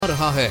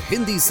रहा है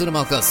हिंदी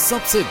सिनेमा का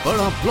सबसे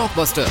बड़ा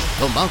ब्लॉकबस्टर।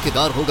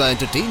 धमाकेदार होगा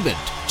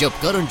एंटरटेनमेंट जब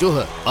करण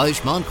जौहर,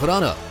 आयुष्मान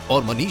खुराना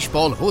और मनीष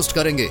पॉल होस्ट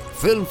करेंगे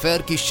फिल्म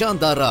फेयर की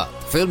शानदार रात।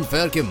 फिल्म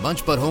फेयर के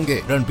मंच पर होंगे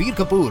रणबीर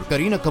कपूर,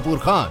 करीना कपूर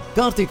खान,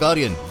 कार्तिक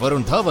आर्यन,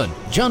 वरुण धवन,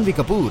 जानवी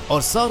कपूर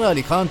और सारा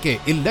अली खान के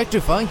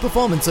इलेक्ट्रीफाइंग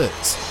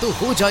परफॉर्मेंसेस। तो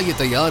हो जाइए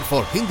तैयार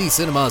for Hindi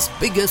cinema's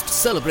biggest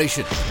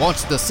celebration.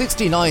 Watch the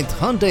 69th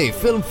Hyundai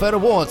Film Fair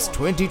Awards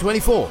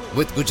 2024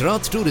 with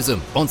Gujarat Tourism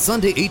on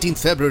Sunday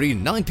 18th February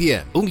 9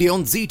 p.m. only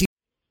on ZT.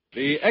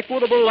 The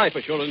Equitable Life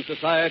Assurance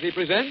Society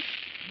presents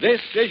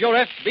This Is Your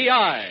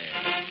FBI.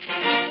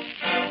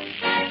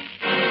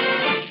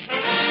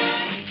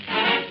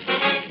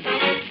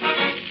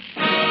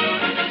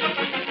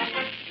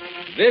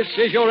 This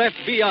is Your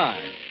FBI,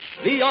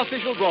 the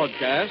official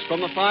broadcast from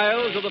the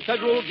files of the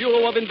Federal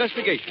Bureau of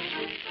Investigation,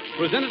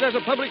 presented as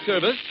a public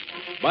service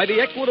by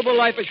the Equitable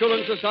Life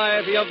Assurance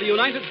Society of the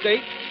United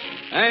States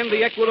and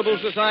the Equitable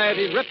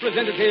Society's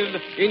representative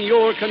in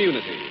your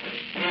community.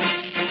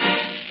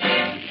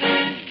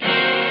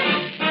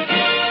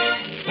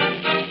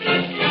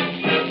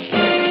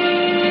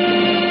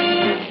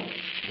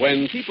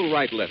 When people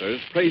write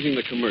letters praising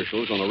the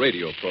commercials on a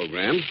radio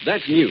program,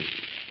 that's news.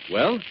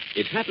 Well,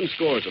 it's happened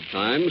scores of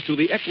times to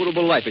the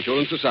Equitable Life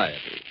Assurance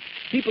Society.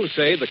 People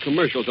say the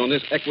commercials on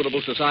this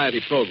Equitable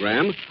Society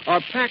program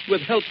are packed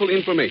with helpful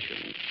information.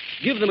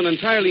 Give them an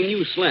entirely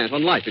new slant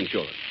on life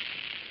insurance.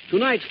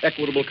 Tonight's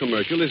Equitable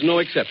commercial is no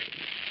exception.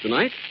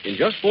 Tonight, in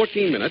just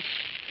 14 minutes,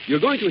 you're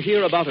going to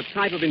hear about a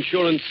type of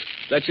insurance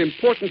that's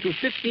important to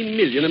 50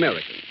 million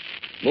Americans,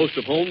 most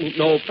of whom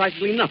know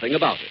practically nothing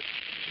about it.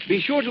 Be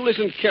sure to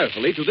listen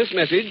carefully to this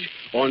message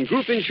on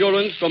group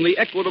insurance from the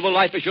Equitable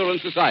Life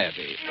Assurance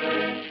Society.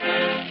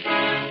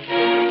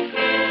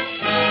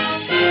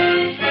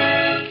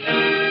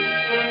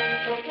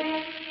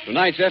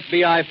 Tonight's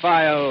FBI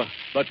file,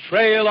 The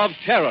Trail of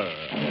Terror.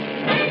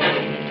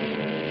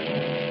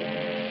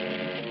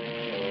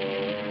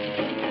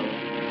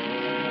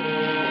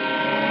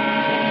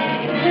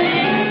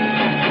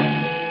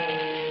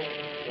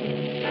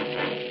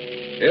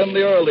 In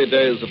the early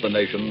days of the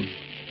nation,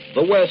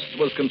 the West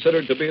was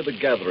considered to be the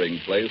gathering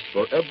place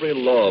for every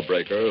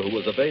lawbreaker who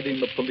was evading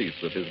the police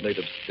of his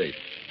native state.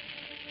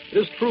 It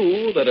is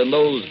true that in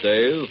those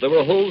days there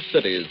were whole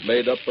cities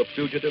made up of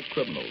fugitive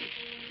criminals.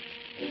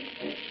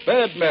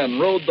 Bad men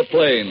rode the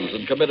plains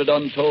and committed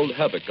untold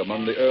havoc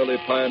among the early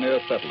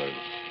pioneer settlers.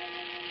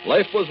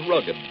 Life was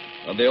rugged,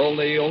 and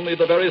only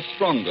the very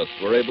strongest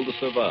were able to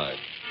survive.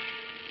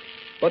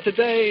 But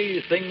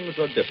today, things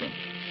are different.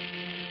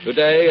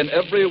 Today, in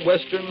every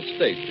western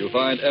state, you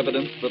find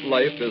evidence that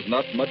life is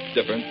not much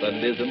different than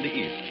it is in the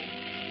East.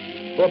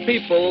 For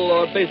people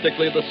are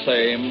basically the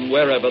same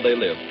wherever they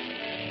live.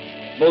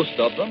 Most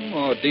of them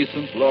are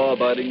decent,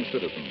 law-abiding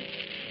citizens.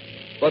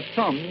 But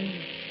some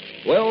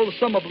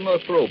of them are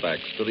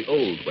throwbacks to the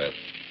Old West.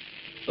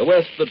 The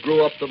West that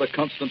grew up to the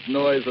constant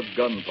noise of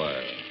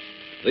gunfire.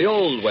 The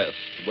Old West,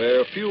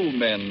 where few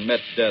men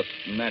met death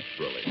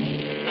naturally.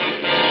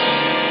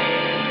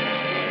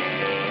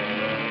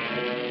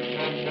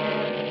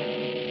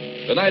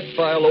 Tonight's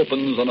file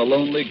opens on a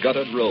lonely,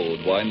 gutted road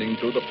winding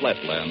through the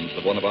flatlands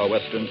of one of our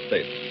western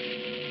states.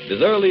 It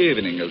is early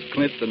evening as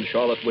Clint and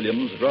Charlotte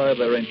Williams drive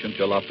their ancient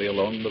jalopy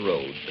along the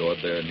road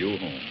toward their new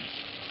home.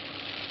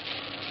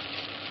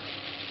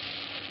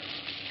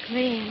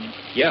 Clint.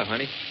 Yeah,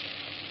 honey?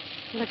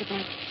 Look at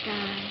that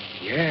sky.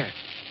 Yeah,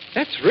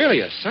 that's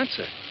really a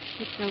sunset.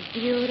 It's so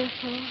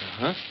beautiful.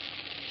 Uh-huh.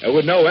 There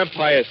was no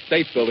Empire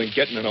State Building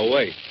getting in the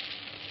way.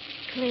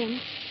 Clint,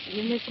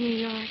 you miss New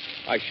York?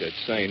 I should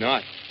say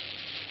not.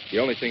 The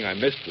only thing I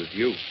missed was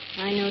you.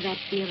 I know that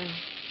feeling.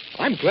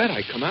 I'm glad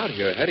I come out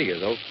here ahead of you,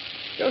 though.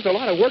 There was a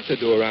lot of work to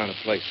do around the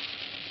place.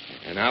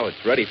 And now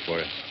it's ready for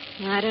us.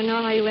 I don't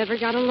know how you ever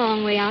got a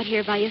long way out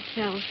here by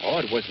yourself. Oh,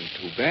 it wasn't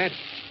too bad.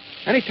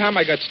 Anytime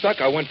I got stuck,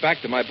 I went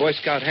back to my Boy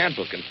Scout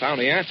handbook and found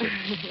the answer.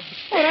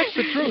 Oh, that's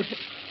the truth.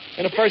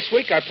 In the first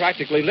week, I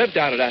practically lived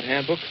out of that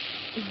handbook.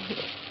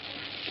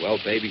 Well,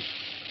 baby,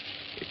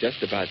 it's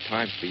just about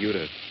time for you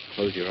to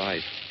close your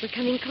eyes. We're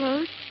coming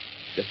close?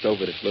 Just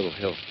over this little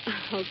hill.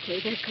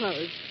 Okay, they're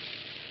closed.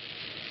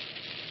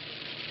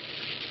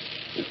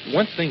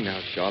 One thing now,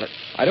 Charlotte.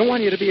 I don't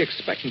want you to be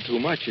expecting too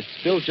much. It's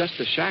still just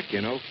a shack,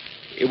 you know.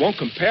 It won't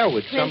compare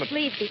with some...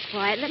 Please be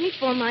quiet. Let me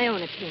form my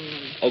own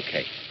opinion.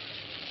 Okay.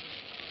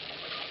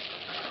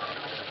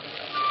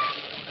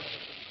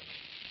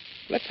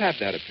 Let's have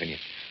that opinion.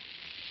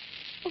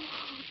 Oh,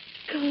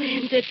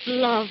 Clint, it's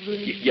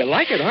lovely. You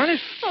like it,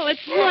 honest? Oh,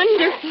 it's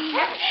wonderful.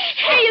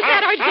 Hey, is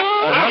that our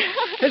dog?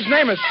 His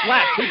name is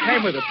Slap. He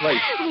came with the place.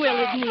 Well,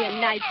 isn't he a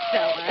nice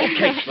fella?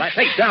 Okay, Slap.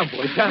 Hey, down,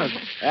 boy, down.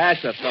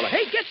 That's a fella.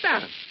 Hey, get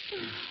down.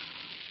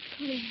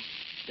 Clint,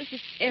 this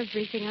is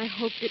everything I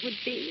hoped it would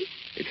be.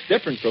 It's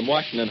different from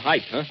Washington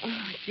Heights, huh?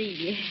 Oh,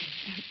 gee, yes.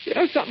 You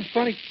know something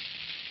funny?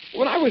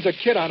 When I was a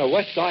kid on the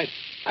West Side,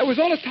 I was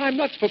all the time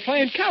nuts for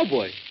playing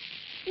cowboy.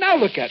 Now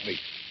look at me.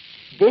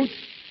 Boots,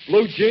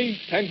 blue jeans,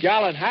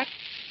 10-gallon hat.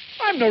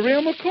 I'm the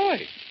real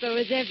McCoy. So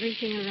is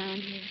everything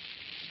around here.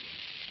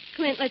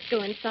 Clint, let's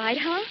go inside,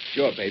 huh?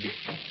 Sure, baby.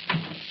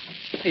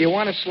 Hey, you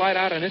want to slide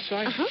out on this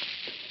side? Uh-huh.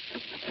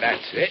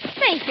 That's it.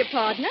 Thank you,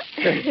 partner.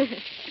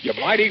 You're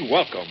mighty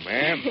welcome,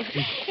 ma'am.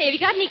 Hey, have you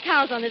got any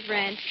cows on this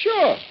ranch?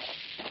 Sure.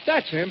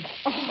 That's him.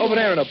 Oh. Over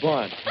there in the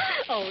barn.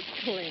 Oh,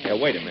 Clint. Hey,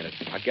 wait a minute.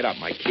 I'll get out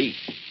my key.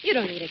 You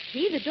don't need a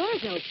key. The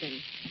door's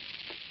open.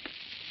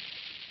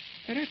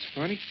 Hey, that's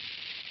funny.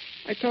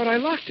 I thought I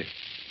locked it.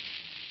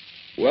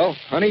 Well,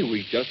 honey,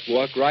 we just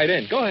walk right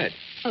in. Go ahead.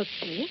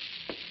 Okay.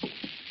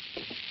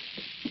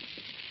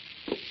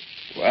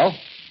 Well,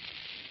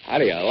 how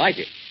do you like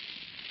it?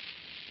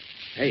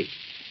 Hey,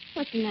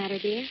 What's the matter,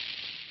 dear?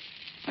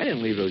 I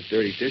didn't leave those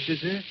dirty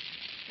dishes there.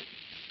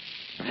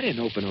 I didn't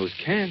open those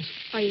cans.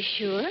 Are you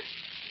sure?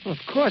 Well, of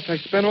course. I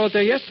spent all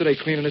day yesterday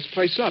cleaning this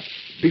place up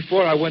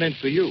before I went in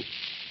for you.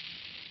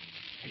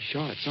 Hey,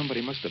 Charlotte,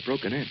 somebody must have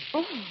broken in.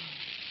 Oh.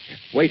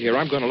 Wait here.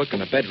 I'm going to look in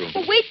the bedroom.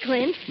 Oh, wait,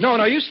 Clint.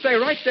 No, you stay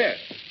right there.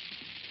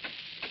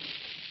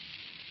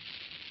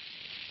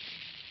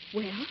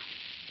 Well?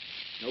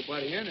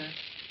 Nobody in there.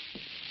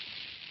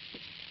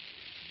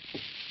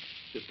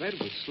 The bed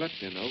was slept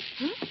in, though.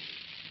 Huh?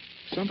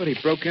 Somebody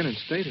broke in and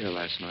stayed here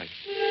last night.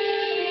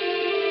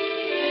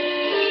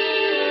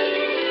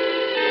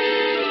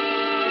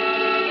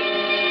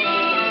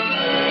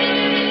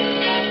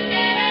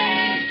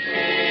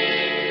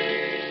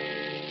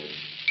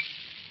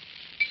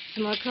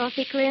 Some more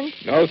coffee, Clint?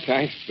 No,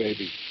 thanks,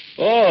 baby.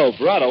 Oh,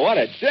 brother, what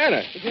a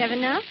dinner. Did you have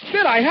enough?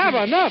 Did I have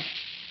enough?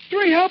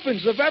 3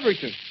 helpings of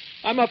everything.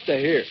 I'm up to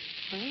here.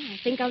 Well, I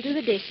think I'll do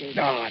the dishes.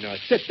 No,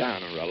 sit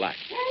down and relax.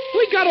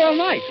 We got all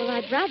night. Well,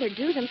 I'd rather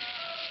do them.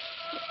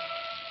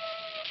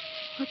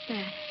 What's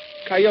that?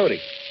 Coyote.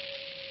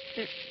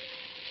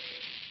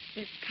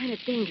 They're kind of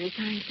dangerous,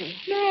 aren't they?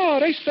 No,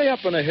 they stay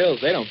up in the hills.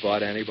 They don't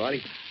bother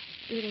anybody.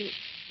 Do they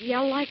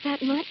yell like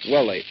that much?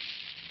 Well, they...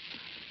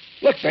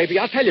 Look, baby,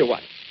 I'll tell you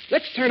what.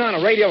 Let's turn on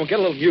a radio and get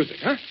a little music,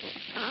 huh?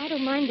 I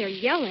don't mind their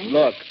yelling.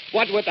 Look,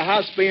 what with the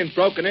house being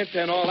broken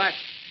into and all that,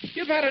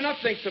 you've had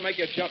enough things to make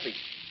you jumpy.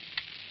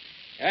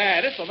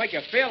 Yeah, this'll make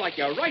you feel like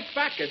you're right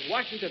back in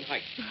Washington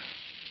Heights.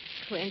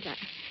 Clint,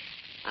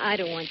 I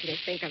don't want you to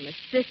think I'm a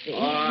sissy.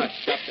 Oh,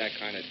 stop that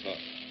kind of talk.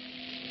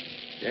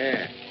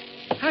 Yeah.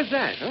 How's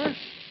that, huh?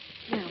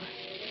 Well,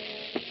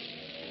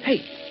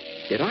 Hey,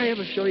 did I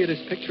ever show you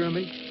this picture of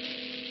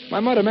me? My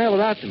mother mailed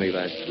it out to me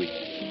last week.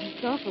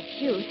 it's awful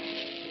cute.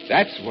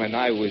 That's when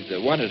I was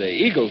one of the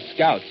Eagle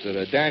Scouts of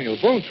the Daniel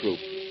Boone Troop.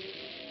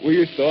 We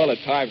used to all the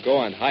time go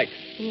on hikes.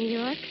 In New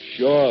York?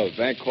 Sure,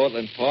 Van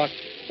Cortlandt Park.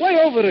 Way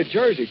over to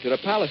Jersey, to the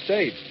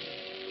Palisades.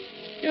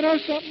 You know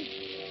something?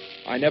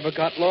 I never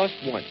got lost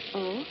once.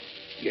 Oh?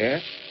 Yeah,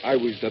 I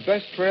was the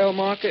best trail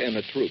marker in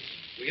the troop.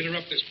 We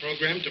interrupt this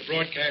program to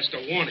broadcast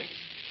a warning.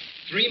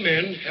 3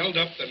 men held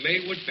up the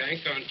Maywood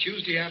Bank on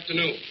Tuesday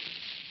afternoon.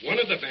 One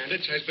of the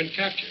bandits has been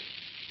captured,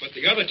 but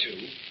the other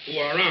 2, who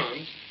are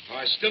armed,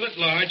 are still at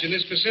large in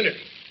this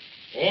vicinity.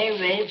 All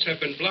roads have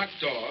been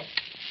blocked off.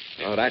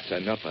 Oh, that's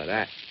enough of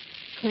that.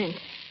 Clint,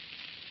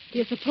 do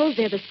you suppose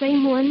they're the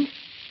same ones?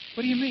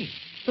 What do you mean?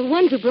 The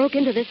ones who broke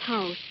into this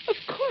house. Of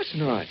course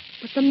not.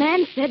 But the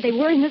man said they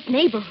were in this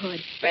neighborhood.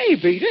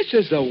 Baby, this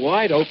is the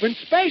wide open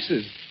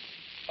spaces.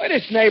 Why,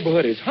 this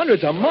neighborhood is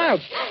hundreds of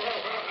miles.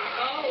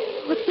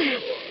 What's that?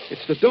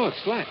 It's the dog,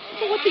 Flat.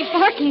 Well, what's he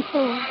barking for?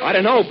 I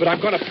don't know, but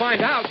I'm going to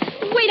find out.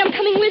 Wait, I'm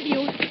coming with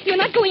you. You're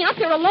not going out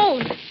there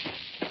alone.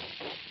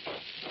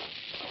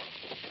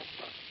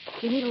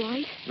 You need a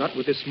light? Not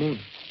with this moon.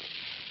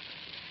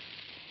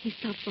 He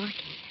stopped barking.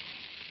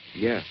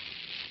 Yeah.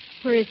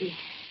 Where is he?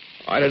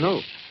 I don't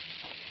know.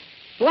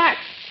 Flat!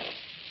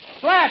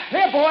 Flat!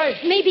 Here, boy!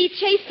 Maybe he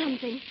chased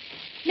something.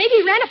 Maybe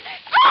he ran up.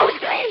 Oh,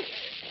 Clint!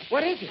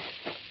 What is it?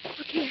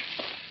 Look here.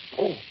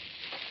 Oh.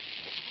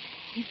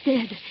 He's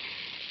dead.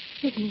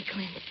 Isn't he,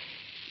 Clint?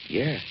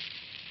 Yeah.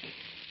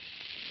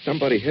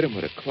 Somebody hit him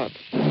with a club.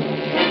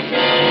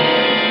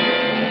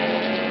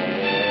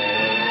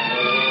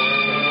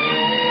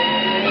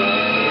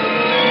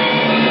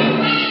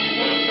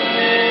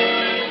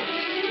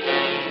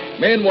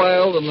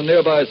 Meanwhile, in the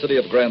nearby city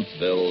of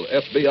Grantsville,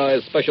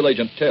 FBI Special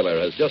Agent Taylor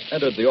has just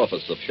entered the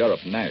office of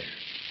Sheriff Nash.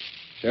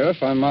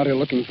 Sheriff, I'm out here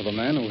looking for the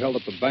man who held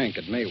up the bank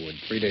at Maywood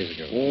 3 days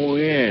ago. Oh,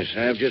 yes.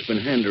 I've just been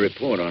handed a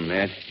report on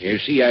that. You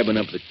see, I've been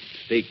up at the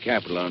state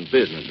capitol on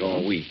business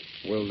all week.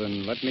 Well,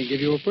 then let me give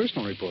you a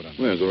personal report on it.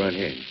 Well, go right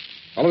ahead.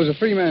 Well, it was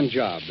a 3-man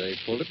job. They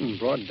pulled it in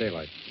broad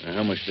daylight.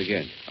 How much to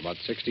get? About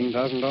 $16,000.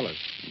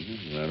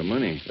 A lot of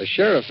money. The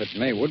sheriff at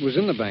Maywood was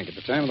in the bank at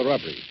the time of the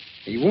robbery.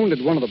 He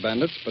wounded one of the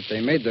bandits, but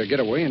they made their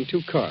getaway in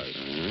 2 cars.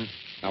 Uh-huh.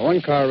 Now,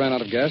 one car ran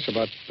out of gas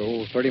about,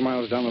 30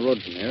 miles down the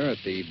road from here at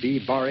the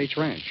B. Bar H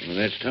Ranch. Well,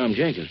 that's Tom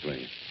Jenkins'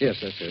 place. Yes,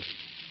 that's it.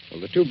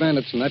 Well, the 2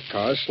 bandits in that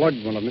car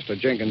slugged one of Mr.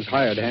 Jenkins'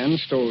 hired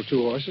hands, stole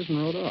 2 horses, and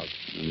rode off.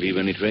 Leave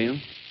any trail?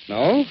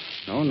 No,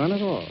 none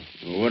at all.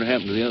 Well, what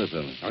happened to the other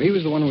fellow? Now, he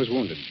was the one who was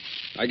wounded.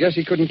 I guess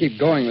he couldn't keep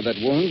going with that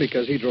wound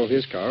because he drove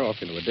his car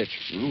off into a ditch.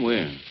 Oh,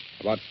 where?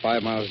 About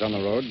 5 miles down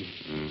the road.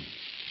 Oh.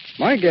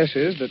 My guess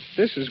is that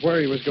this is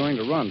where he was going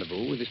to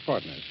rendezvous with his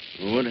partners.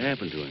 Well, what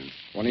happened to him?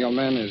 One of your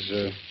men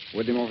is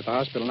With him over at the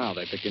hospital now.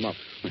 They picked him up.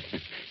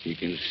 You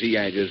can see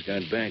I just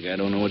got back. I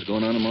don't know what's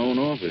going on in my own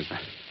office.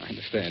 I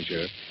understand,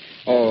 Sheriff.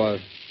 Oh,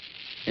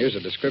 here's a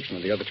description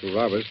of the other 2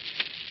 robbers.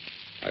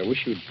 I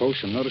wish you'd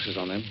post some notices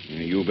on them.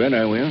 You bet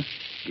I will.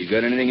 You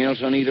got anything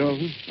else on either of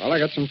them? Well, I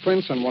got some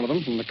prints on one of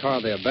them from the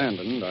car they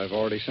abandoned. I've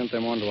already sent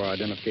them on to our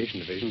identification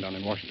division down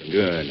in Washington.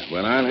 Good.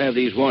 Well, I'll have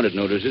these wanted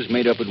notices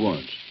made up at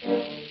once.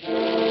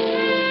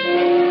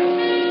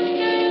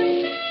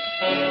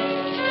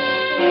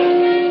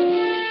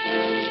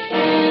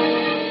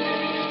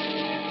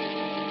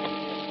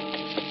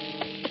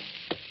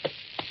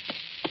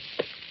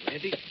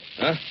 Randy?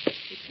 Huh?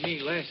 It's me,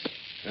 Les.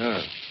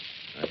 Oh.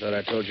 I thought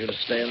I told you to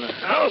stay in the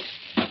house.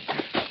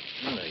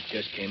 Well, I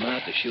just came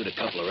out to shoot a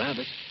couple of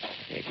rabbits.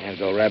 You can't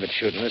go rabbit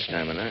shooting this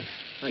time of night.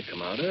 I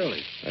come out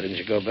early. Why didn't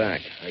you go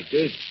back? I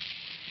did.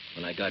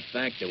 When I got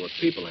back, there were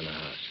people in the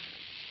house.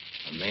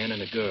 A man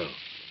and a girl.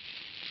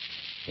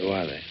 Who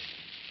are they?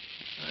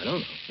 I don't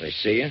know. They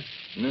see you?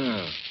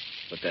 No.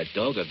 But that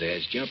dog of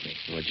theirs jumped me.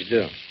 What'd you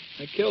do?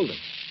 I killed him.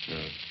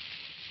 Oh.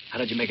 How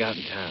did you make out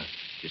in town?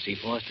 Did you see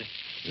Foster?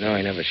 No,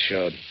 he never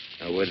showed.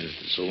 I waited at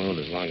the saloon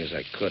as long as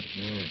I could.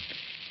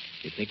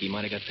 You think he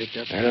might have got picked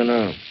up? I don't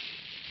know.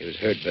 He was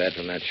hurt bad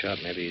from that shot.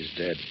 Maybe he's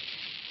dead.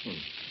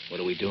 What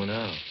do we do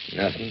now?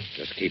 Nothing.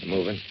 Just keep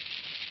moving.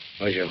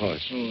 Where's your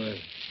horse? Oh,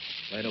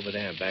 right over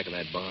there, back of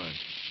that barn.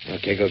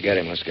 Okay, go get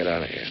him. Let's get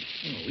out of here.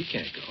 Oh, we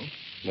can't go.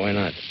 Why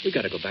not? We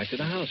got to go back to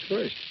the house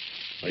first.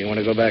 What do you want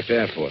to go back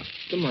there for?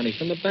 The money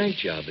from the bank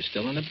job is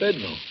still in the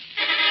bedroom.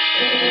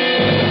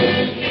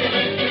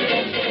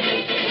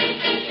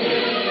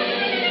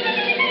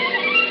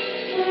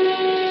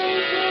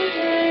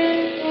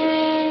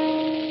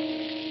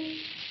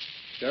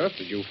 Sheriff,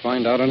 did you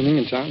find out anything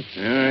in town?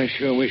 I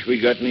sure wish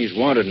we'd gotten these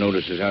wanted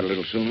notices out a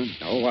little sooner.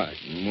 Oh, why?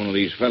 One of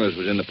these fellas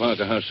was in the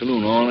Parker House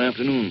saloon all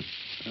afternoon.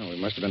 Well, we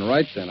must have been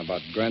right then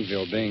about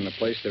Grantville being the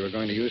place they were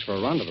going to use for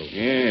a rendezvous.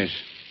 Yes.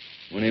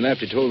 When he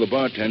left, he told the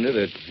bartender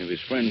that if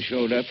his friend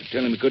showed up, to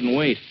tell him he couldn't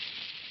wait.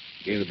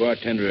 He gave the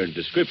bartender a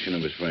description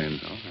of his friend.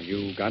 Oh, have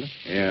you got it?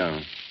 Yeah.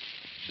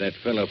 It's that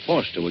fella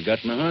Foster we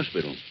got in the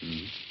hospital.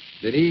 Mm-hmm.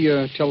 Did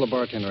he tell the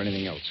bartender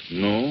anything else?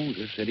 No,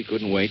 just said he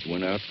couldn't wait.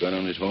 Went out, got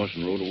on his horse,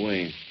 and rode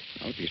away.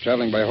 Well, if he's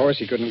traveling by horse,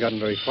 he couldn't have gotten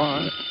very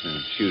far.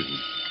 Excuse me.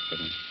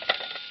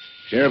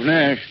 Sheriff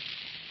Nash.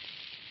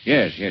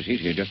 Yes, he's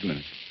here. Just a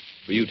minute.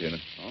 For you, Taylor.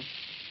 Oh,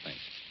 thanks.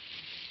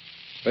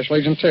 Special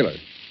Agent Taylor.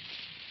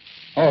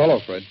 Oh, hello,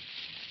 Fred.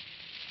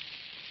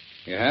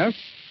 You have?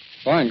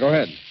 Fine, go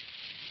ahead.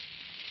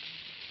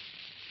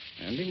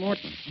 Andy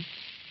Morton. Huh?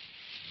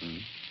 Mm-hmm.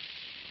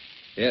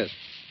 Yes.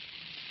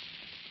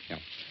 Yeah.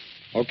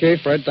 Okay,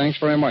 Fred, thanks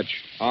very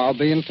much. I'll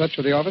be in touch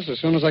with the office as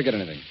soon as I get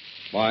anything.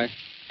 Bye.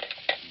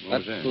 What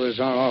was that? was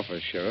our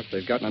office, Sheriff.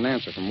 They've gotten an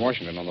answer from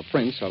Washington on the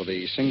prints out of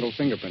the single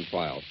fingerprint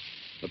file.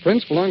 The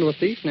prints belong to a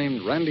thief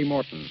named Randy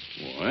Morton.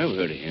 Well, I've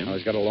heard of him. Oh,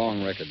 he's got a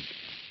long record.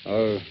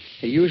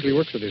 He usually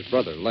works with his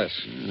brother, Les.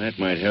 That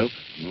might help,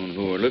 knowing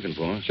who we're looking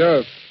for.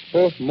 Sheriff,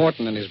 both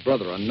Morton and his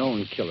brother are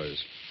known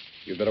killers.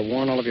 You'd better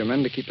warn all of your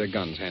men to keep their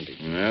guns handy.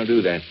 I'll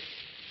do that.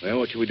 Well,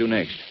 what should we do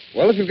next?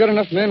 Well, if you've got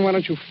enough men, why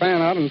don't you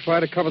fan out and try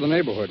to cover the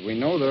neighborhood? We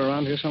know they're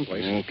around here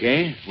someplace.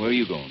 Okay. Where are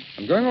you going?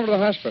 I'm going over to the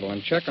hospital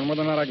and check on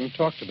whether or not I can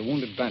talk to the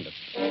wounded bandit.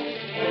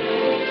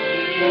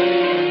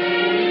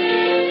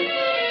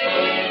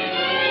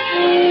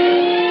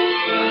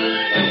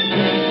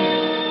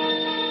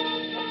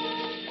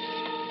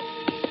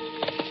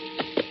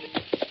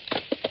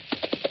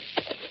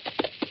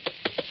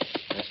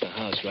 That's the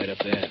house right up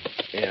there.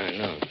 Yeah, I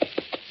know.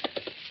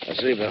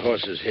 Let's leave the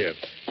horses here.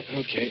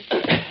 Okay.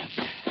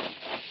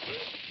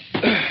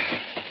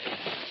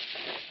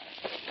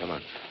 Come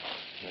on.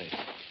 Right.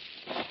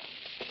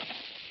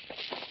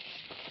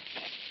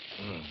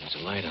 Oh, there's a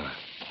light on.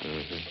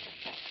 Mm-hmm.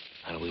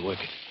 How do we work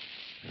it?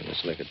 Now,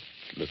 let's look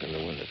in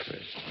the window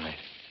first. Right.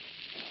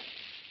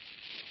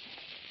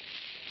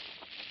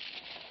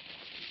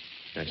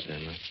 That's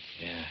them, huh?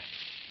 Yeah.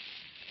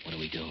 What do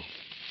we do?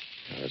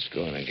 Now, let's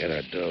go in and get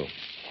our dough.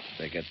 If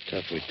they get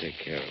tough, we take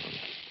care of them.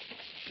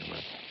 Come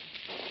on.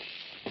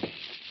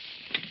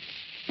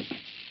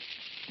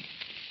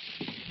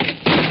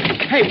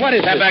 Hey, what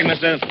is Step this? back,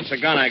 mister. It's a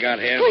gun I got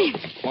here. Clint.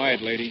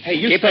 Quiet, lady. Hey,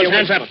 you Keep stay those away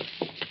hands from up. it.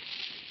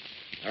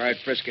 All right,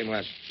 frisk him,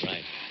 Les.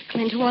 Right.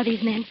 Clint, who are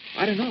these men?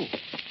 I don't know.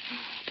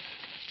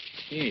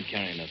 He ain't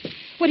carrying nothing.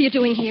 What are you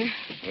doing here?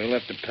 We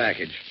left a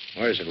package.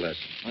 Where is it, Les?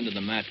 Under the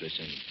mattress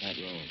in that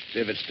room. See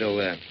if it's still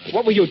there.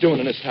 What were you doing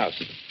in this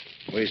house?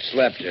 We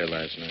slept here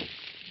last night.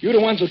 You the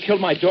ones who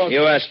killed my dog?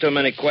 You asked too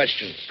many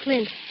questions.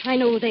 Clint, I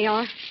know who they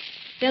are.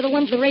 They're the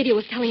ones the radio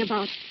was telling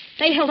about.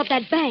 They held up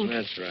that bank.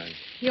 That's right.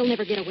 You'll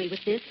never get away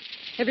with this.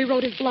 Every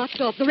road is blocked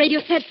off. The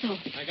radio said so.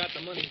 I got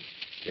the money.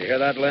 You hear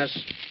that, Les?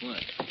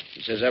 What?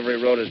 She says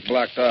every road is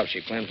blocked off.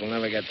 She claims we'll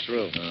never get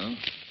through. Oh?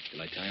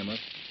 Shall I tie him up?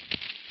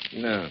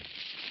 No.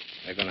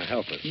 They're going to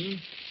help us.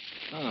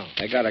 Oh.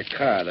 They got a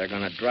car. They're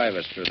going to drive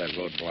us through that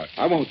roadblock.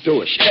 I won't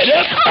do it.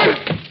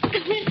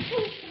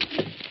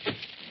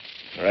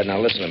 All right, now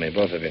listen to me,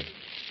 both of you.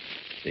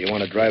 Do you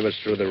want to drive us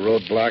through the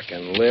roadblock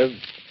and live?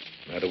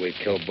 How do we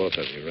kill both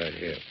of you right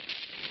here?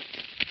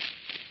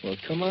 Well,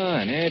 come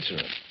on, answer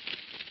him.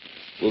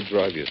 We'll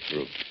drive you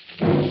through.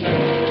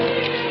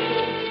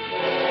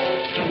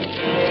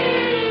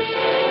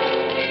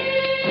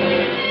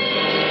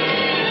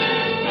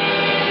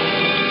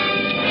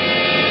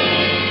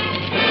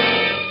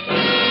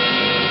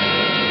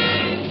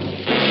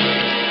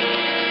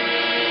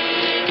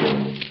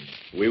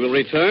 We will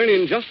return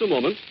in just a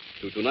moment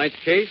to tonight's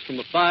case from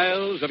the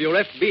files of your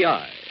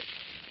FBI.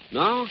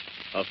 Now,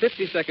 a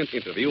 50-second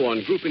interview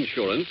on group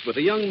insurance with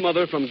a young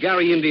mother from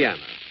Gary,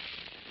 Indiana.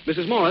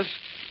 Mrs. Morris,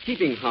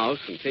 keeping house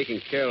and taking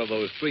care of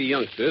those 3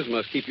 youngsters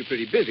must keep you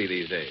pretty busy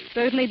these days.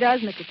 Certainly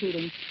does, Mr.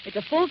 Keating. It's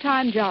a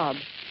full-time job.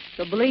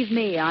 So believe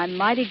me, I'm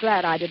mighty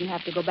glad I didn't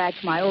have to go back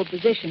to my old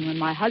position when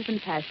my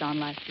husband passed on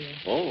last year.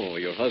 Oh,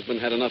 your husband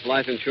had enough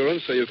life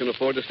insurance so you can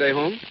afford to stay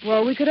home?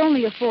 Well, we could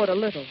only afford a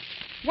little.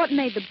 What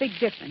made the big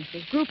difference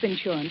was group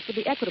insurance for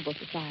the Equitable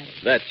Society.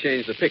 That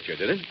changed the picture,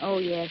 did it? Oh,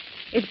 yes.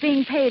 It's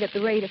being paid at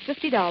the rate of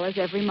 $50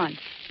 every month.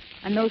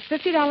 And those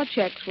 $50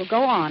 checks will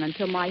go on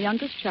until my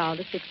youngest child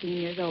is 16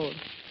 years old.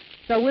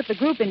 So with the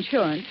group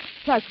insurance,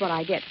 plus what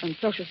I get from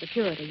Social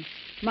Security,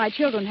 my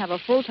children have a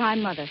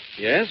full-time mother.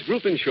 Yes,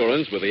 group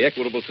insurance with the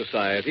Equitable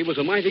Society was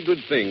a mighty good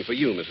thing for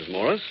you, Mrs.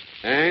 Morris,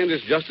 and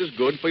is just as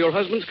good for your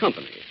husband's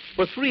company,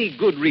 for 3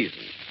 good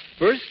reasons.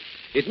 First,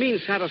 it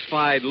means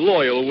satisfied,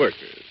 loyal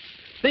workers.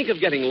 Think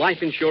of getting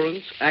life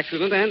insurance,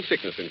 accident and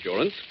sickness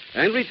insurance,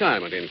 and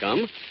retirement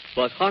income,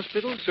 plus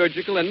hospital,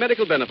 surgical, and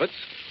medical benefits,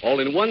 all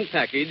in one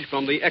package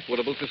from the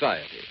Equitable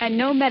Society. And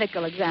no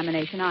medical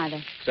examination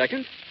either.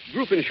 Second,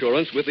 group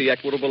insurance with the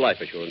Equitable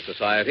Life Assurance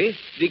Society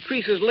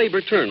decreases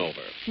labor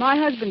turnover. My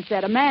husband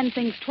said a man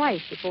thinks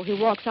twice before he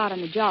walks out on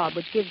a job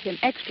which gives him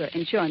extra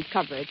insurance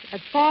coverage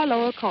at far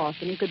lower cost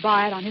than he could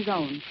buy it on his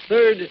own.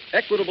 Third,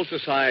 Equitable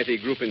Society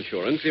group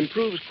insurance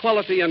improves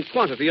quality and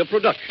quantity of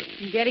production.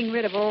 Getting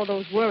rid of all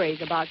those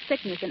worries about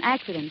sickness and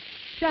accidents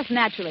just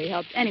naturally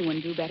helps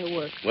anyone do better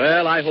work.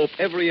 Well, I hope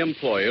every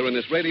employer in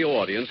this radio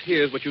audience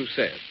hears what you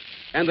said,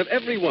 and that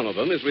every one of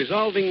them is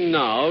resolving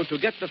now to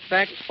get the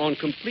facts on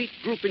complete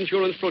group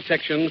insurance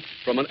protection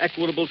from an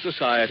Equitable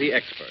Society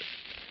expert.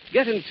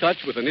 Get in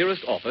touch with the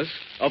nearest office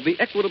of the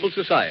Equitable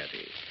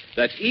Society.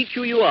 That's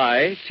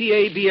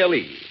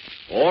EQUITABLE.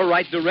 Or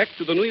write direct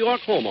to the New York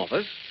Home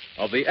Office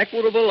of the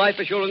Equitable Life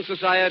Assurance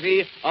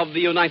Society of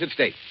the United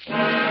States.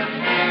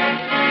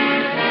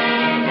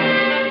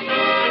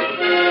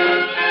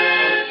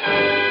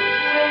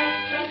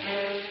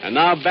 And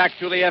now back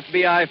to the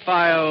FBI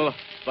file,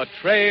 The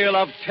Trail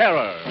of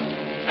Terror.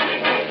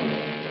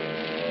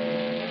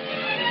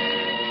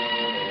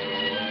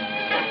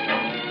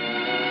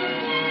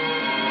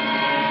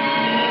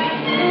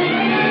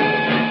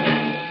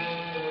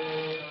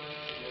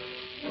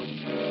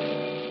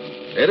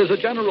 It is a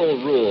general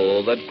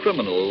rule that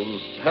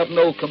criminals have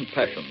no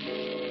compassion,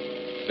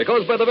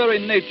 because by the very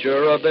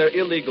nature of their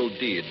illegal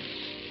deeds,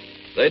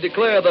 they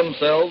declare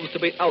themselves to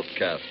be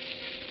outcasts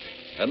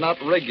and not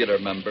regular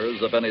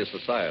members of any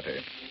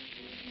society.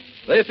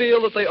 They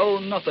feel that they owe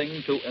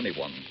nothing to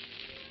anyone,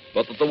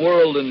 but that the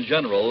world in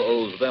general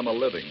owes them a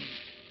living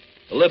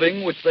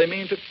which they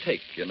mean to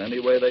take in any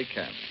way they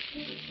can.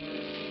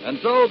 And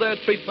so their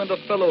treatment of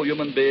fellow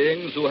human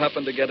beings who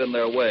happen to get in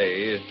their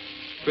way,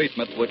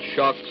 treatment which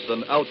shocks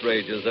and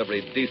outrages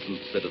every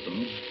decent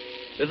citizen,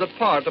 is a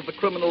part of the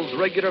criminal's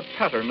regular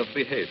pattern of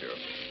behavior.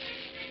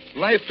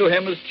 Life to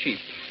him is cheap,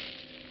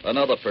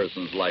 another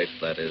person's life,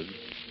 that is,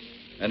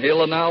 and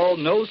he'll allow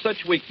no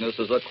such weakness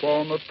as a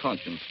qualm of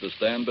conscience to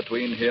stand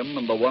between him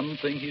and the one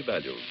thing he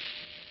values,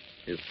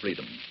 his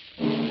freedom.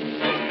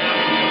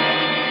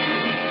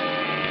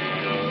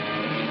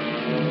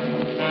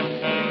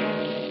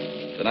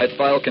 Tonight's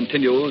file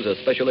continues as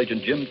Special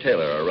Agent Jim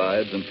Taylor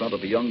arrives in front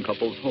of the young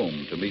couple's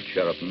home to meet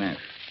Sheriff Nash.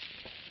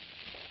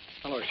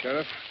 Hello,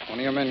 Sheriff. One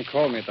of your men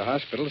called me at the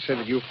hospital to say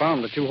that you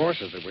found the 2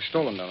 horses that were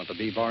stolen down at the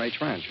B. Bar H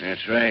Ranch.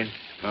 That's right.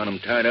 Found them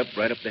tied up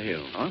right up the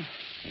hill. Huh?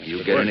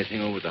 You get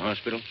anything over at the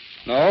hospital?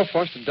 No,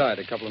 Foster died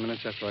a couple of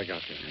minutes after I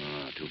got there.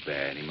 Oh, too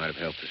bad. He might have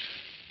helped us.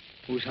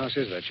 Whose house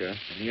is that, Sheriff?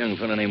 A young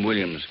fellow named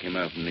Williams came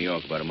out from New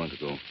York about a month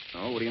ago.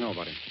 Oh, what do you know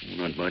about him?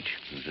 Not much.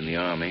 He was in the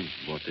Army.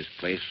 Bought this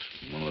place,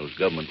 one of those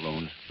government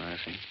loans. I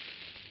see.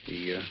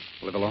 He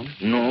live alone?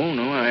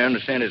 No. I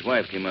understand his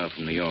wife came out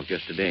from New York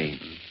just today.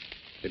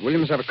 Did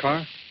Williams have a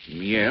car?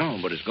 Yeah,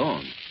 but it's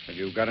gone. Have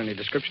you got any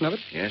description of it?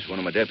 Yes, one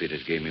of my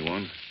deputies gave me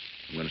one.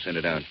 I'm going to send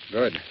it out.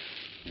 Good.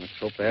 Let's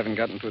hope they haven't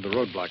gotten through the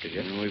roadblock as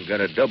yet. We've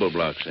got a double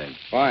block set.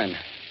 Fine.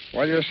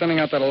 While you're sending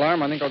out that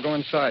alarm, I think I'll go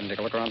inside and take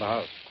a look around the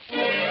house.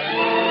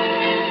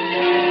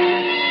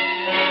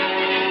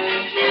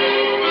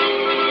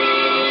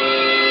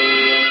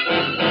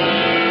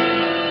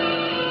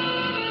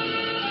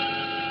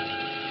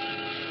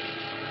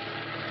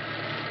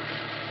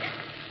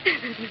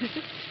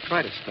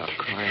 Try to stop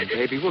crying,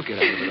 baby. We'll get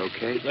out of it,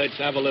 okay? Let's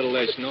have a little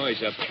less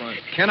noise up front.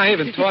 Can I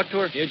even talk to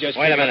her? You just...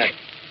 Wait a minute.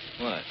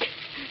 What?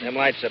 Them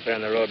lights up there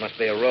on the road must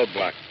be a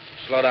roadblock.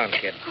 Slow down,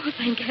 kid. Oh,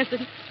 thank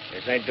heaven.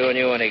 This ain't doing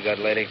you any good,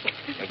 lady.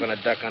 You're going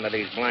to duck under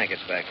these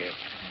blankets back here.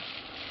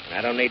 And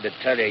I don't need to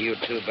tell you, you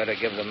two better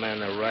give the man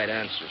the right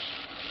answers.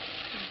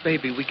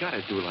 Baby, we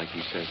gotta do like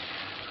he says.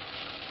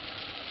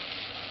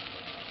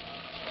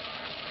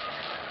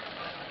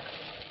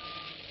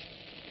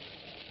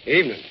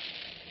 Evening.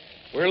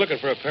 We're looking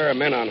for a pair of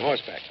men on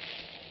horseback.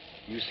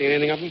 You seen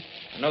anything of them?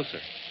 No,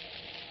 sir.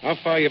 How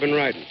far you been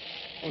riding?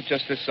 Oh,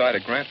 just this side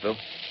of Grantville.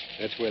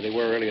 That's where they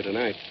were earlier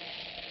tonight.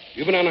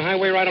 You been on the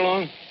highway right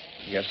along?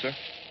 Yes, sir.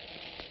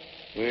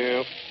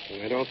 Well,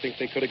 I don't think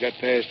they could have got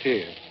past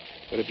here.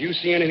 But if you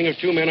see anything of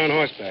two men on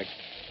horseback,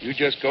 you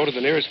just go to the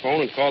nearest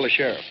phone and call the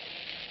sheriff.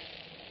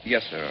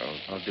 Yes, sir.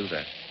 I'll do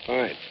that. All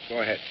right.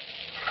 Go ahead.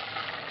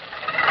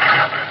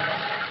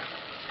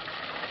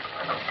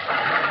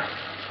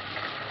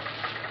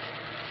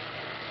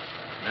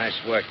 Nice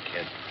work,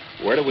 kid.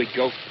 Where do we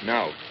go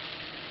now?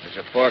 There's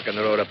a fork in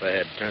the road up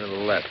ahead. Turn to the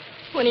left.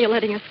 When are you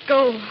letting us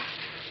go?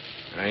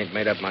 I ain't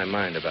made up my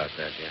mind about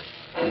that yet.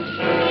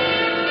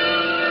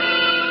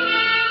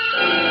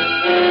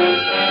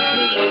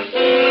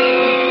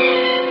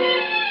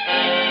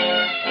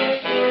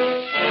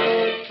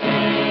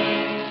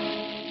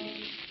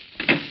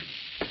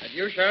 That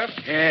you, Sheriff?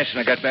 Yes, and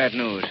I got bad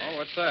news. Oh,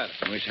 what's that?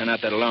 We sent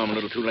out that alarm a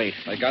little too late.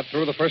 They got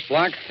through the first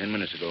block? 10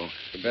 minutes ago.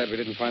 Too bad we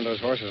didn't find those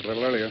horses a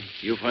little earlier.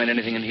 You find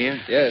anything in here?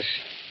 Yes.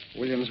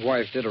 William's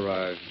wife did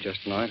arrive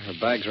just tonight. Her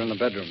bags are in the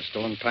bedroom,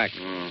 still unpacked.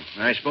 Oh,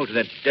 I spoke to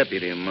that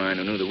deputy of mine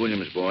who knew the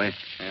Williams boy.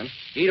 And?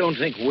 He don't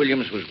think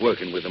Williams was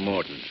working with the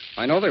Mortons.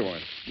 I know they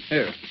weren't.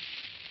 Here.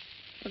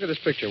 Look at this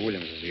picture of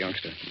Williams as a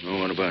youngster. Oh,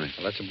 what about it?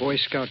 Well, that's a Boy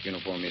Scout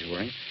uniform he's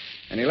wearing.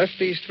 And he left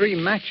these 3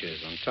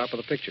 matches on top of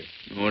the picture.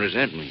 What does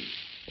that mean?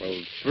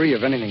 Well, 3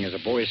 of anything is a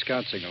Boy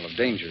Scout signal of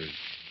danger.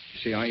 You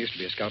see, I used to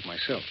be a scout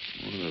myself.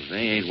 Well, if they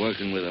ain't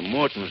working with the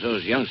Mortons,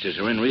 those youngsters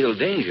are in real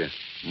danger.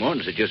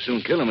 Mortons would just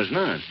soon kill them as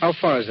not. How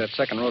far is that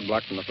second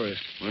roadblock from the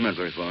first? Well, not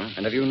very far.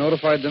 And have you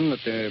notified them that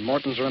the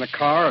Mortons are in a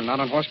car and not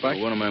on horseback?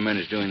 Well, one of my men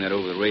is doing that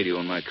over the radio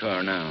in my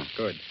car now.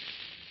 Good.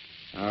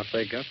 Now, if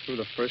they got through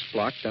the first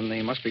block, then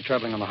they must be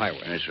traveling on the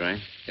highway. That's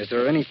right. Is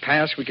there any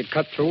pass we could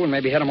cut through and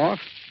maybe head them off?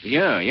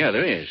 Yeah,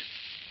 there is.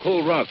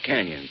 Cold Rock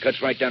Canyon.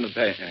 Cuts right down to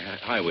the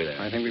highway there.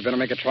 I think we better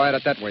make a try at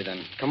it that way,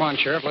 then. Come on,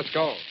 Sheriff, let's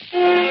go.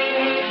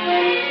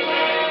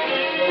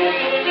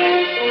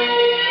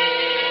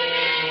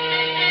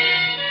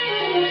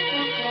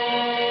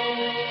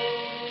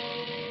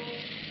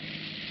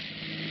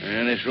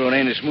 And this road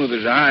ain't as smooth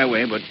as the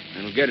highway, but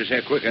it'll get us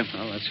there quicker.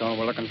 Well, that's all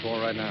we're looking for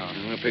right now.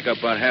 We'll pick up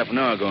about half an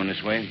hour going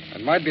this way.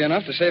 That might be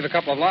enough to save a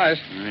couple of lives.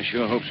 I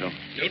sure hope so.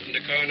 Newton to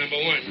car number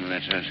 1. Well,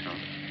 that's us.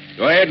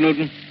 Go ahead,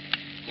 Newton.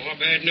 More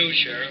bad news,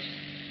 Sheriff.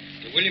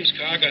 The Williams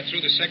car got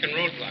through the second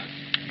roadblock.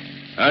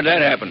 How'd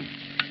that happen?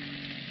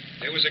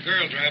 There was a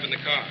girl driving the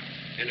car,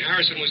 and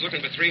Harrison was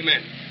looking for 3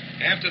 men.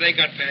 After they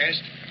got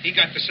past, he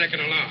got the second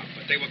alarm,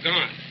 but they were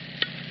gone.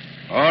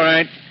 All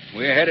right.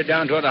 We're headed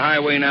down toward the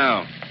highway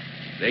now.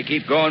 If they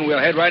keep going, we'll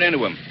head right into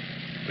them.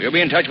 We'll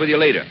be in touch with you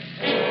later.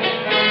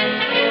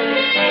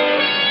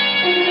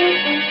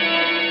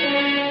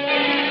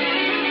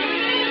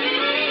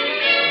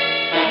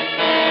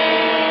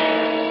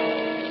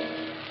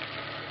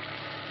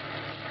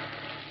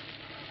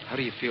 How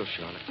do you feel,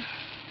 Charlotte?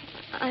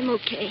 I'm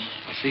okay.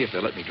 I'll see if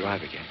they'll let me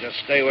drive again. Just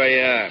stay where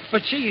you are.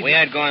 But, gee... We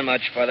ain't going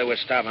much further. We're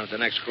stopping at the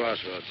next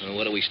crossroads. Well,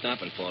 what are we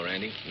stopping for,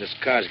 Andy? This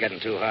car's getting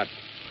too hot.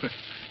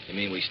 You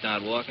mean we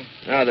start walking?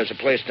 No, there's a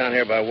place down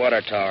here by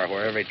Water Tower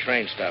where every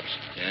train stops.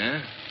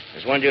 Yeah?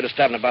 There's one due to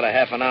stop in about a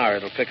half an hour.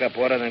 It'll pick up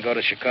water and then go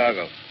to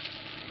Chicago.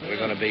 We're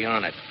going to be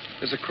on it.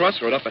 There's a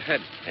crossroad up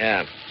ahead.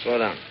 Yeah, slow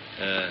down.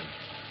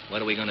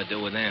 What are we going to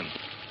do with them?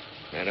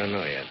 I don't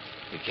know yet.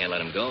 We can't let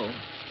them go.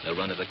 They'll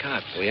run to the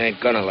cops. We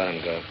ain't going to let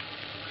them go.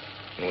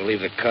 When we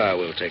leave the car,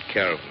 we'll take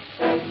care of them.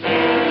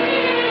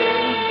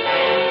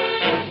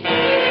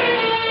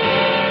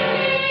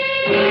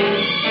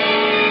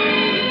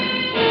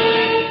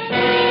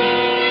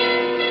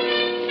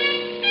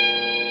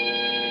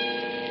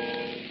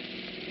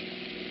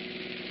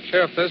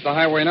 Sheriff, there's the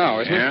highway now,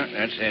 isn't it? Yeah,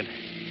 that's it.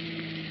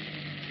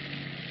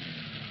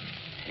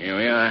 Here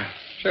we are.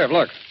 Sheriff,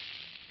 look.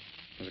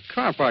 There's a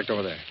car parked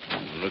over there.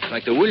 Looks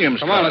like the Williams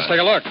Come car. on, let's take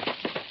a look.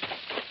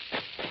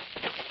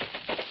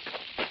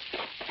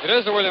 It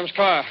is the Williams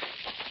car.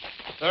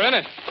 They're in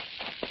it.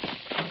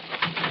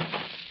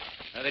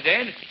 Are they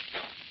dead?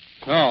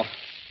 No.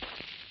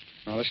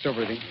 No, they're still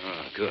breathing.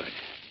 Oh, good.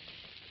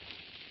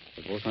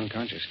 They're both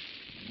unconscious.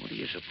 What do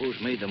you suppose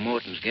made the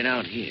Mortons get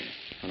out here?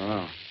 I don't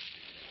know.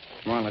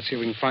 Come on, let's see if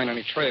we can find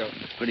any trail.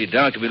 It's pretty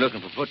dark to be looking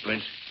for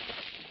footprints.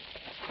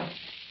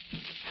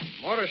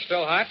 Motor's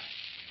still hot.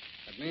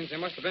 That means they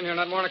must have been here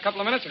not more than a couple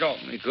of minutes ago.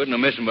 We couldn't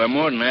have missed them by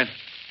more than that.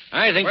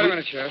 I think Wait a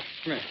minute, Sheriff.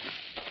 Come here.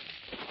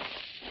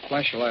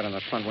 Flash your light on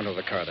that front window of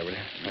the car there, will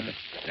you?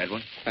 That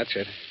one? That's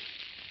it.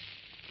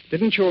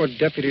 Didn't your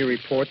deputy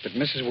report that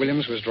Mrs.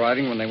 Williams was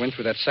driving when they went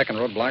through that second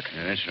roadblock?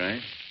 Yeah, that's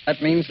right.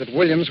 That means that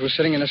Williams was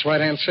sitting in his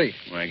right-hand seat.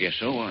 Well, I guess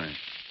so. Why?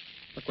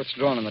 Look what's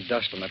drawn in the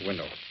dust on that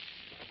window.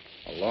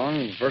 A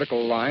long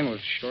vertical line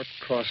with short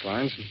cross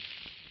lines and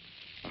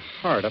a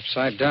heart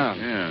upside down.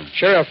 Yeah.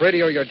 Sheriff,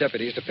 radio your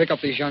deputies to pick up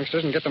these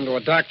youngsters and get them to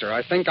a doctor.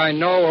 I think I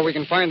know where we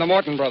can find the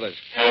Morton brothers.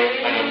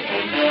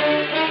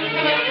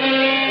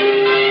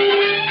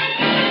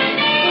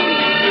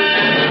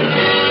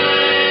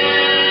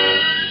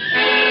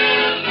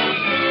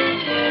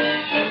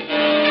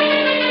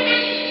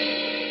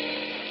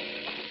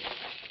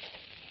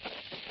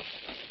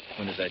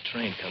 When is that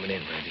train coming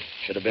in, Randy?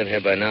 Should have been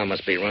here by now.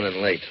 Must be running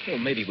late. Well,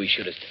 maybe we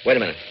should have... Wait a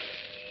minute.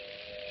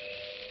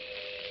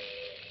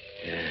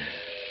 Yeah.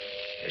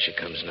 Here she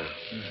comes now.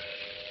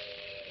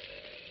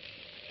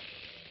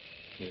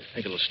 You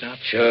think it'll stop?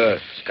 Sure.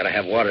 It's got to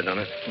have water, don't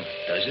it?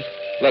 Does it?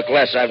 Look,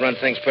 Les, I've run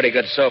things pretty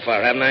good so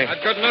far, haven't I?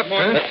 Not good enough,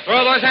 Morton.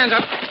 Throw those hands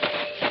up.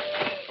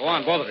 Go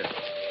on, both of you.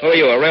 Who are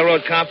you, a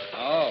railroad cop?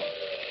 Oh.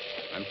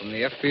 I'm from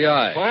the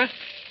FBI. What?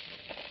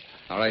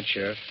 All right,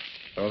 Sheriff.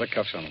 Throw the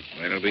cuffs on them.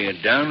 It'll be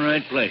a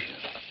downright pleasure.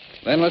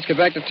 Then let's get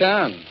back to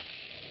town.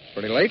 It's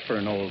pretty late for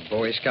an old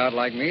Boy Scout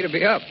like me to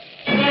be up.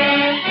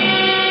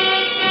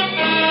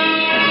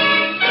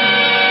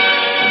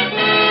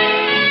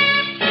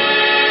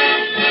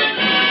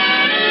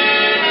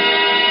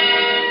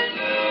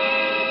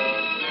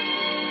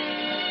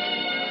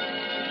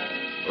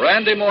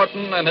 Randy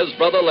Morton and his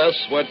brother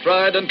Les were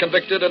tried and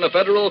convicted in a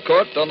federal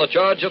court on the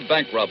charge of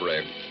bank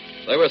robbery.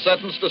 They were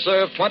sentenced to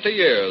serve 20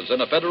 years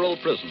in a federal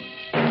prison.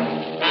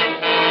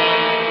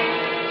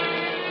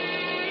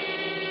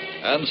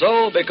 And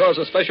so, because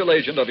a special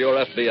agent of your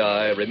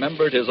FBI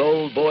remembered his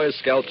old Boy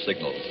Scout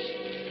signals,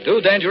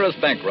 2 dangerous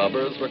bank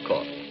robbers were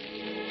caught.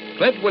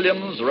 Clint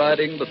Williams,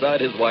 riding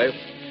beside his wife,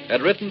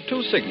 had written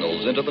 2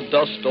 signals into the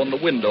dust on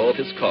the window of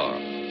his car.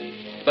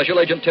 Special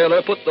Agent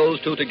Taylor put those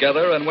 2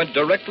 together and went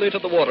directly to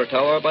the water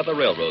tower by the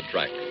railroad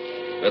track,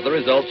 with the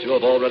results you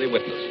have already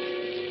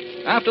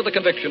witnessed. After the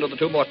conviction of the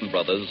 2 Morton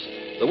brothers,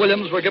 the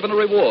Williams were given a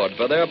reward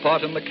for their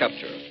part in the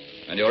capture,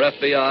 and your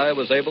FBI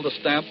was able to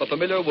stamp a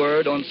familiar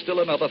word on still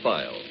another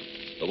file.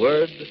 The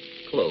word,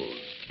 closed.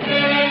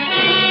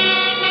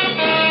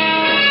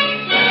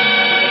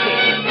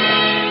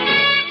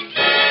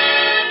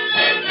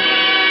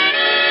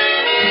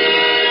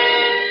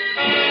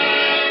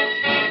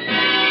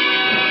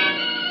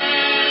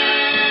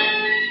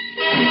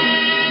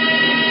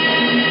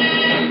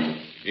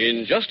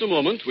 In just a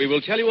moment, we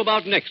will tell you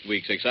about next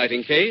week's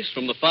exciting case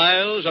from the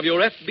files of your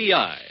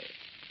FBI.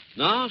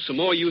 Now, some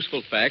more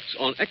useful facts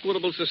on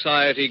Equitable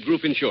Society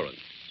Group Insurance.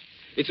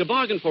 It's a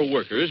bargain for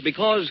workers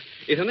because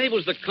it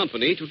enables the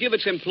company to give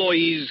its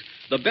employees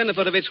the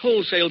benefit of its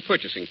wholesale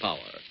purchasing power.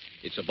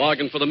 It's a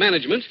bargain for the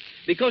management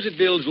because it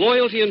builds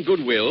loyalty and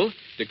goodwill,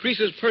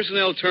 decreases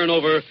personnel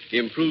turnover,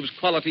 improves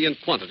quality and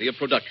quantity of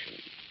production.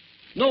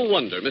 No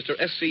wonder Mr.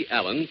 S.C.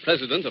 Allen,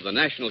 president of the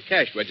National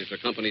Cash Register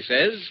Company,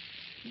 says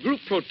group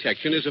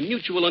protection is a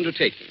mutual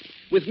undertaking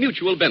with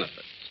mutual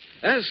benefits.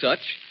 As such,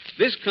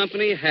 this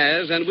company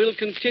has and will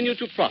continue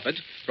to profit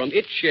from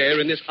its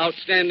share in this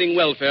outstanding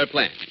welfare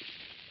plan.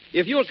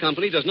 If your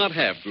company does not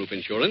have group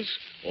insurance,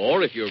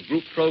 or if your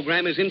group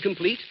program is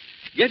incomplete,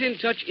 get in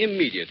touch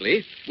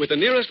immediately with the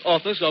nearest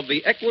office of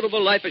the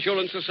Equitable Life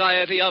Assurance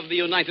Society of the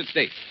United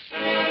States.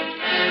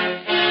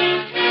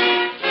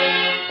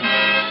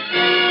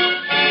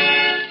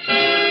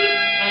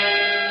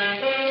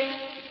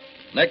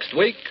 Next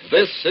week,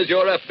 This Is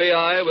Your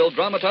FBI will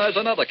dramatize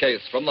another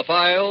case from the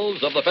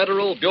files of the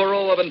Federal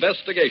Bureau of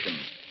Investigation.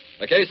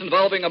 A case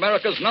involving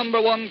America's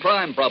 #1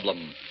 crime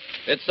problem.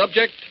 Its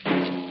subject,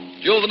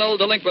 juvenile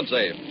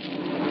delinquency.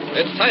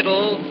 Its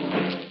title,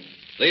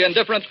 The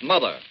Indifferent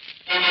Mother.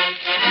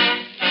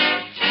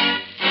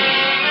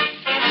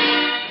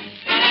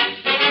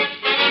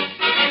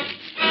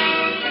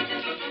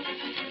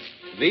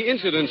 The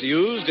incidents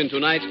used in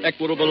tonight's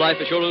Equitable Life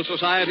Assurance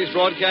Society's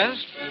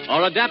broadcast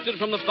are adapted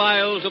from the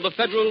files of the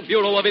Federal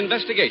Bureau of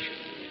Investigation.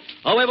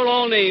 However,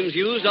 all names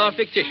used are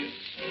fictitious,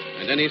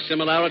 and any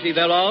similarity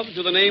thereof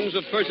to the names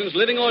of persons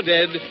living or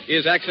dead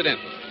is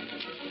accidental.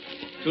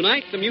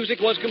 Tonight, the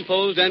music was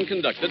composed and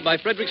conducted by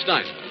Frederick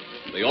Steiner.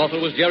 The author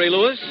was Jerry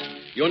Lewis,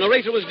 your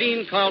narrator was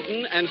Dean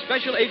Carlton, and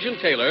Special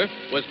Agent Taylor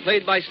was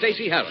played by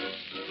Stacey Harris.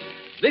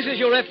 This Is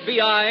Your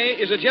FBI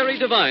is a Jerry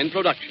Devine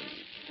production.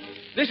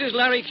 This is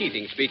Larry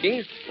Keating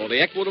speaking for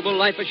the Equitable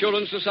Life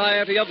Assurance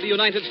Society of the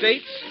United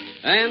States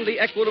and the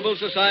Equitable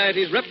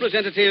Society's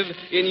representative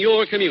in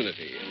your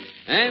community,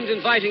 and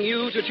inviting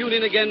you to tune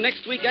in again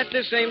next week at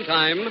this same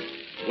time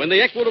when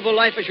the Equitable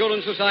Life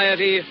Assurance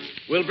Society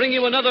will bring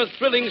you another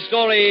thrilling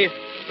story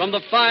from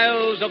the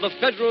files of the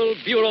Federal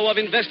Bureau of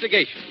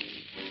Investigation.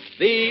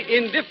 The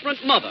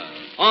Indifferent Mother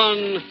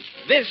on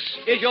This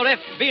Is Your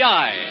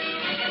FBI.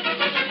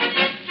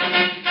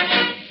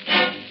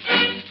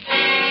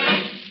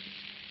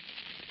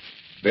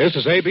 This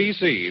is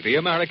ABC, the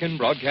American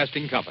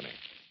Broadcasting Company.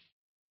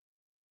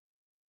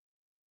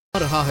 आ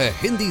रहा है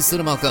Hindi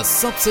cinema का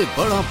सबसे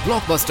बड़ा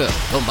blockbuster,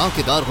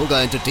 धमाकेदार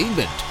होगा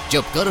entertainment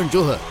जब करण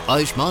जौहर,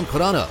 आयुष्मान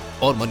खुराना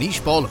और Manish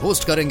Paul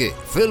host करेंगे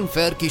फिल्म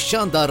फेयर की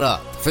शानदार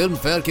रात। फिल्म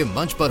फेयर के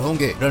मंच पर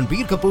होंगे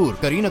रणबीर कपूर,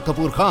 करीना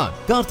कपूर खान,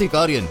 कार्तिक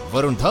आर्यन,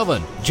 वरुण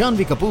धवन,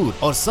 जानवी कपूर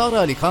और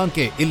सारा अली खान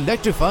के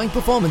इलेक्ट्रीफाइंग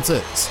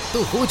परफॉर्मेंसेस।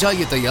 तो हो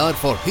जाइए तैयार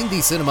for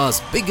Hindi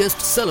cinema's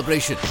biggest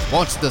celebration.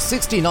 Watch the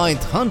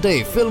 69th Hyundai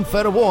Film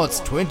Fair Awards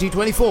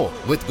 2024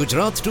 with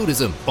Gujarat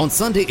Tourism on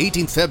Sunday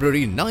 18th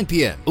February 9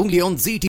 p.m. only on ZT.